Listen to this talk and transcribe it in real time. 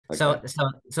Okay.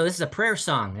 So this is a prayer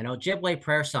song, an Ojibwe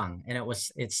prayer song, and it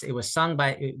was sung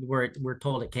by where we're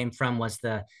told it came from was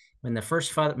the when the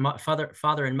first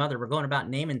father and mother were going about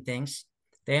naming things,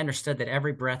 they understood that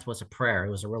every breath was a prayer.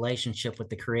 It was a relationship with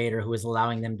the Creator who was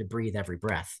allowing them to breathe every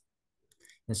breath.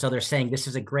 And so they're saying, "This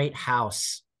is a great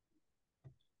house.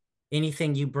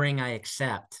 Anything you bring, I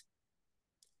accept."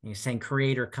 And he's saying,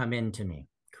 "Creator, come into me.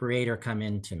 Creator, come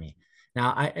into me."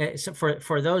 Now, so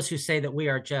for those who say that we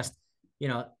are just, you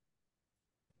know,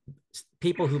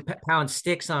 people who pound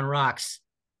sticks on rocks,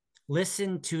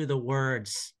 listen to the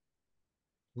words.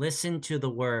 Listen to the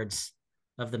words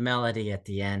of the melody at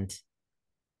the end.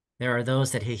 There are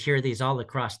those that hear these all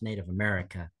across Native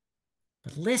America,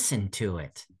 but listen to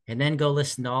it and then go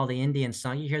listen to all the Indian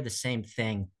songs. You hear the same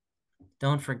thing.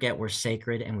 Don't forget we're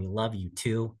sacred and we love you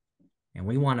too. And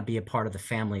we want to be a part of the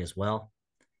family as well.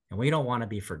 And we don't want to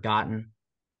be forgotten.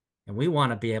 And we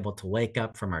want to be able to wake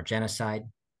up from our genocide.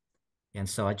 And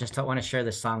so I just want to share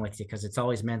this song with you because it's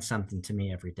always meant something to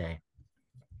me every day.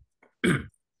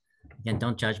 Again,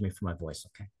 don't judge me for my voice,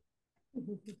 okay?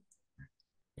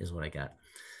 Is what I got.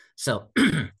 So,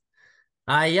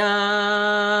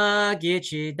 Aya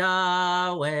gichi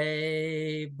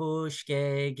dawe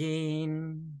bushkegin.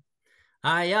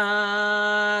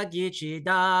 Aya gichi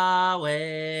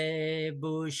dawe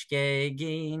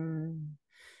bushkegin.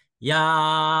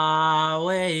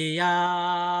 Yahweh,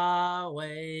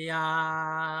 Yahweh,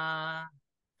 Yah.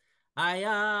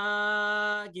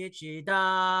 Aya gichi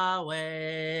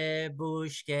dawe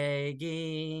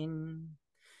bushkegin.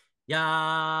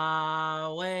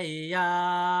 Yahweh,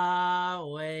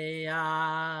 Yahweh,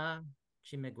 Yah.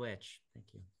 Chimigwech. Thank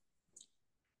you.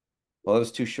 Well, it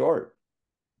was too short.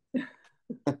 Just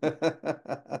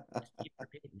keep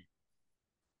repeating it.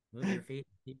 Move your feet,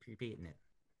 keep repeating it.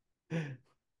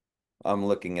 I'm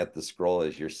looking at the scroll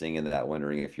as you're singing that,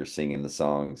 wondering if you're singing the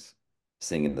song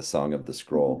of the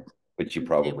scroll, which you Hey,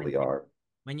 probably are.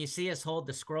 when you see us hold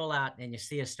the scroll out and you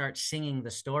see us start singing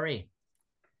the story,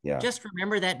 Yeah. just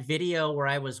remember that video where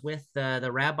I was with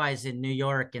the rabbis in New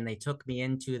York and they took me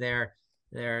into their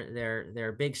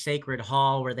big sacred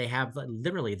hall where they have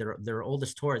literally their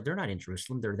oldest tour. They're not in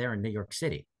Jerusalem, they're there in New York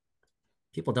City.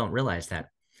 People don't realize that.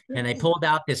 And they pulled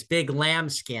out this big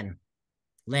lambskin.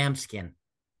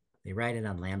 They write it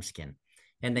on lambskin.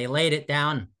 And they laid it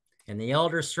down. And the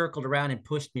elders circled around and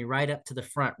pushed me right up to the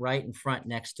front, right in front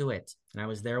next to it. And I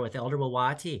was there with Elder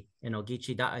Wawati and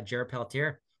Ogeechee Jared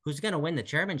Peltier, who's going to win the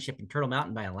chairmanship in Turtle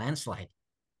Mountain by a landslide.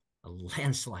 A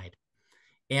landslide.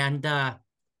 And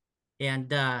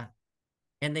and uh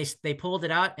and they pulled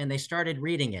it out and they started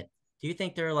reading it. Do you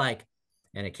think they're like,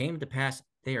 and it came to pass,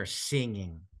 they are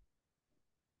singing.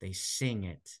 They sing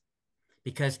it.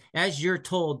 Because as you're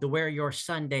told to wear your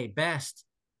Sunday best,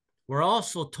 we're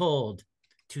also told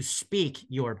to speak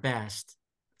your best.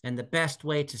 And the best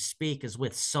way to speak is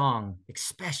with song,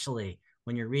 especially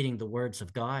when you're reading the words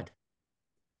of God.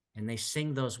 And they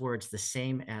sing those words the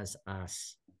same as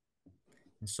us.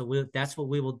 And so that's what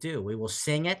we will do. We will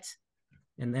sing it,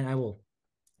 and then I will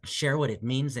share what it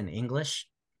means in English.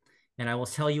 And I will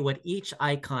tell you what each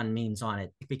icon means on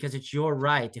it, because it's your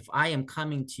right. If I am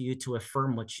coming to you to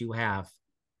affirm what you have,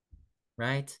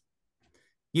 right?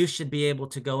 You should be able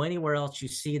to go anywhere else you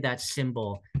see that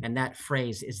symbol and that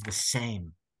phrase is the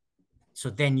same. So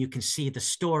then you can see the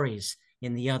stories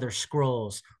in the other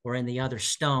scrolls or in the other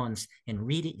stones and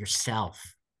read it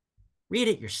yourself. Read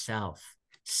it yourself.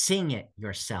 Sing it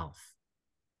yourself.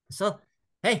 So,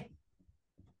 hey,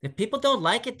 if people don't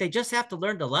like it, they just have to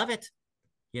learn to love it.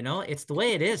 You know, it's the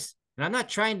way it is. And I'm not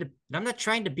trying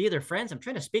to be their friends. I'm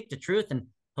trying to speak the truth and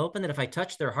hoping that if I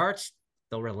touch their hearts,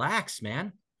 they'll relax,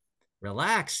 man.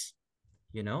 Relax,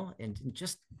 you know, and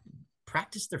just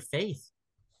practice their faith,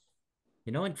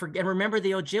 you know, and forget, remember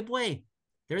the Ojibwe.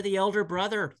 They're the elder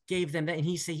brother gave them that. And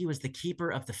he said he was the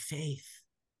keeper of the faith.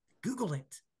 Google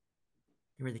it.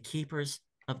 They were the keepers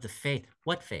of the faith.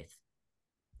 What faith?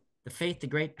 The faith the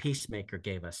great peacemaker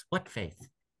gave us. What faith?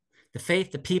 The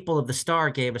faith the people of the star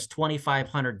gave us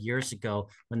 2,500 years ago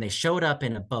when they showed up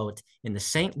in a boat in the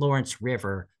St. Lawrence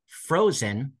River,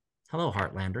 frozen. Hello,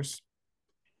 Heartlanders.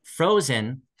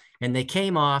 Frozen, and they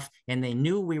came off and they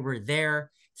knew we were there,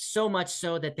 so much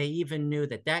so that they even knew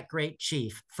that that great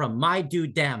chief from my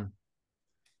Dem,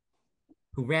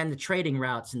 who ran the trading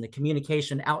routes and the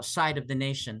communication outside of the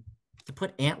nation, to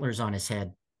put antlers on his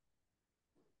head,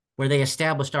 where they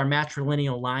established our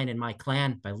matrilineal line in my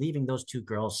clan by leaving those two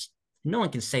girls. No one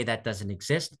can say that doesn't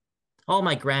exist. All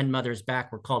my grandmothers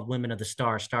back were called women of the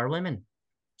star, star women.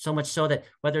 So much so that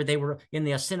whether they were in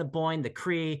the Assiniboine, the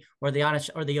Cree, or the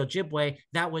Ojibwe,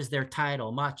 that was their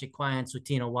title, Machiquayan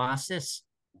Sutino Wasis.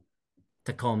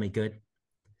 to call me good.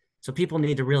 So people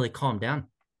need to really calm down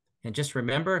and just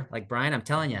remember, like Brian, I'm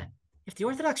telling you, if the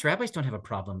Orthodox rabbis don't have a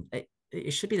problem,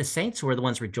 it should be the saints who are the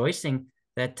ones rejoicing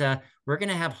that we're going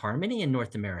to have harmony in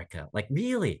North America. Like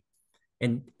really,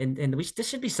 and this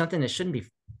should be something that shouldn't be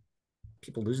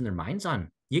people losing their minds on.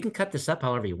 You can cut this up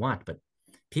however you want, but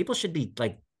people should be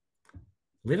like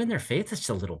living their faith just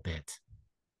a little bit.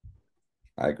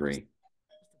 I agree.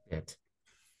 Bit.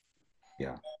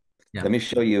 Yeah. Yeah. Let me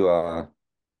show you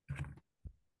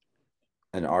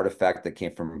an artifact that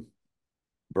came from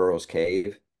Burroughs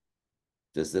Cave.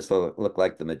 Does this look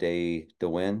like the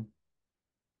Midegah,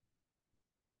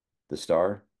 the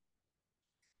star?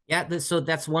 Yeah, so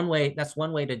that's one way. That's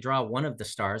one way to draw one of the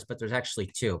stars, but there's actually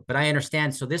two. But I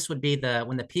understand. So this would be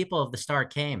when the people of the star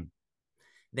came,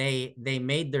 they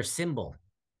made their symbol,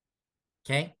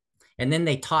 okay, and then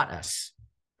they taught us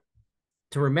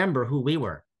to remember who we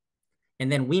were,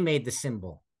 and then we made the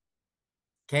symbol,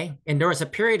 okay. And there was a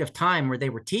period of time where they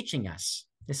were teaching us.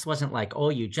 This wasn't like, oh,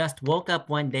 you just woke up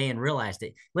one day and realized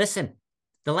it. Listen,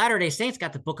 the Latter-day Saints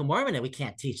got the Book of Mormon, and we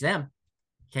can't teach them.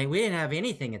 Okay, we didn't have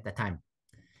anything at the time.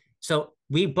 So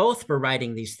we both were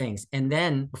writing these things. And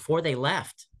then before they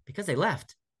left, because they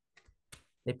left,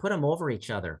 they put them over each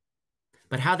other.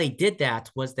 But how they did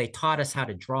that was they taught us how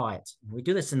to draw it. We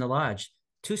do this in the lodge.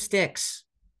 2 sticks.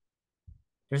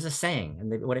 There's a saying,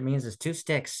 and what it means is 2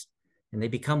 sticks, and they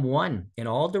become one in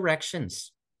all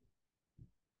directions.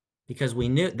 Because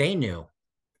they knew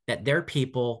that their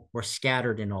people were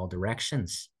scattered in all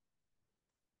directions.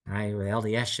 Right? The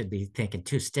LDS should be thinking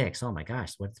 2 sticks. Oh my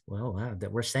gosh,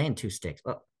 that we're saying 2 sticks.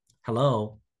 Oh,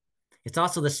 hello. It's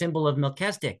also the symbol of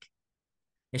Melchizedek.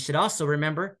 It should also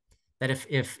remember that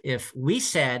if we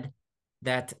said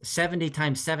that 70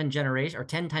 times 7 generations or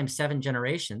 10 times 7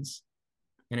 generations,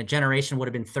 and a generation would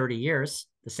have been 30 years,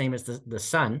 the same as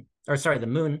the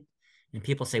moon, and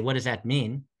people say, what does that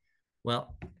mean?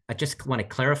 Well, I just want to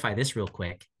clarify this real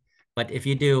quick. But if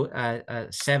you do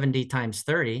 70 times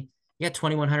 30, you got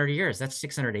 2,100 years. That's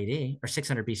 600 AD or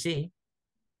 600 BC,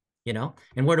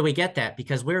 And where do we get that?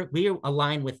 Because we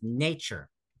align with nature.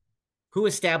 Who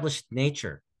established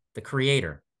nature? The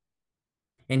creator.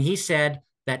 And he said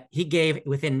that he gave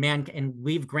within man, and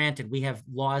we have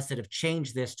laws that have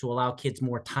changed this to allow kids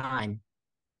more time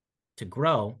to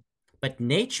grow. But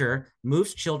nature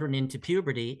moves children into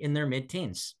puberty in their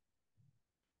mid-teens.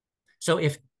 So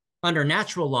if under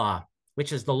natural law,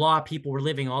 which is the law people were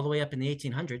living all the way up in the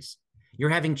 1800s, you're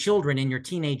having children in your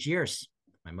teenage years.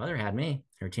 My mother had me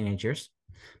in her teenage years.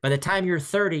 By the time you're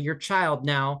 30, your child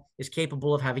now is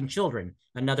capable of having children,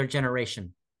 another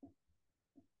generation.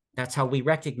 That's how we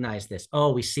recognize this.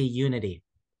 Oh, we see unity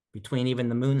between even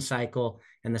the moon cycle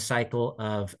and the cycle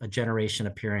of a generation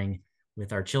appearing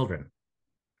with our children.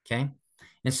 Okay.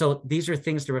 And so these are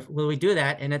things we do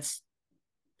that, and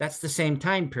that's the same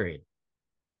time period.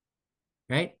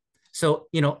 Right. So,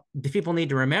 the people need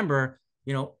to remember,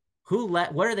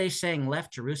 what are they saying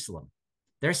left Jerusalem?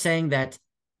 They're saying that,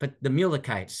 but the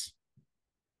Mulekites,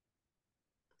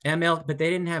 but they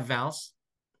didn't have vowels,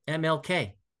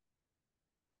 MLK.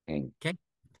 Okay.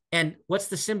 And what's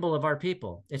the symbol of our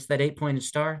people? It's that 8-pointed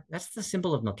star. That's the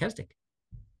symbol of Melchizedek,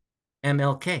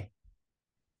 MLK.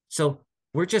 So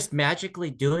we're just magically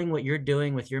doing what you're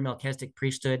doing with your Melchizedek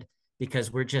priesthood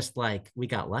because we're just like, we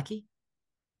got lucky.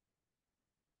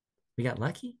 We got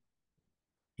lucky.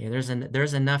 Yeah,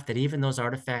 there's enough that even those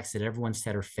artifacts that everyone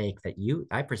said are fake that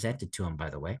I presented to him, by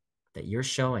the way, that you're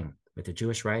showing with the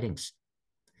Jewish writings.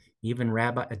 Even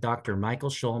Dr. Michael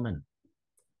Schulman,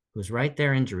 who's right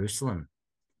there in Jerusalem,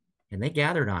 and they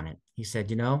gathered on it. He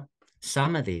said,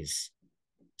 some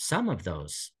of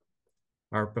those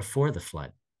are before the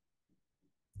flood.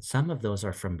 Some of those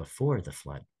are from before the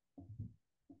flood.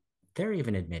 They're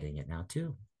even admitting it now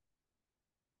too.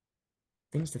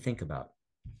 Things to think about.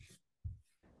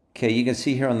 Okay, you can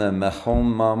see here on the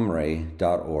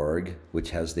mehomamre.org,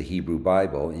 which has the Hebrew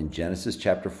Bible, in Genesis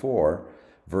chapter 4,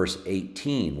 verse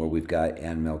 18, where we've got,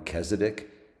 and Melchizedek,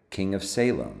 king of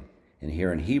Salem. And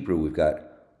here in Hebrew, we've got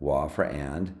wa for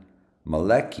and,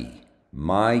 Maleki,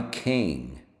 my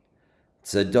king,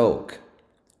 Tzadok,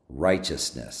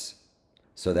 righteousness.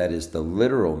 So that is the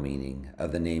literal meaning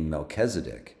of the name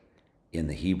Melchizedek in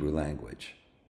the Hebrew language.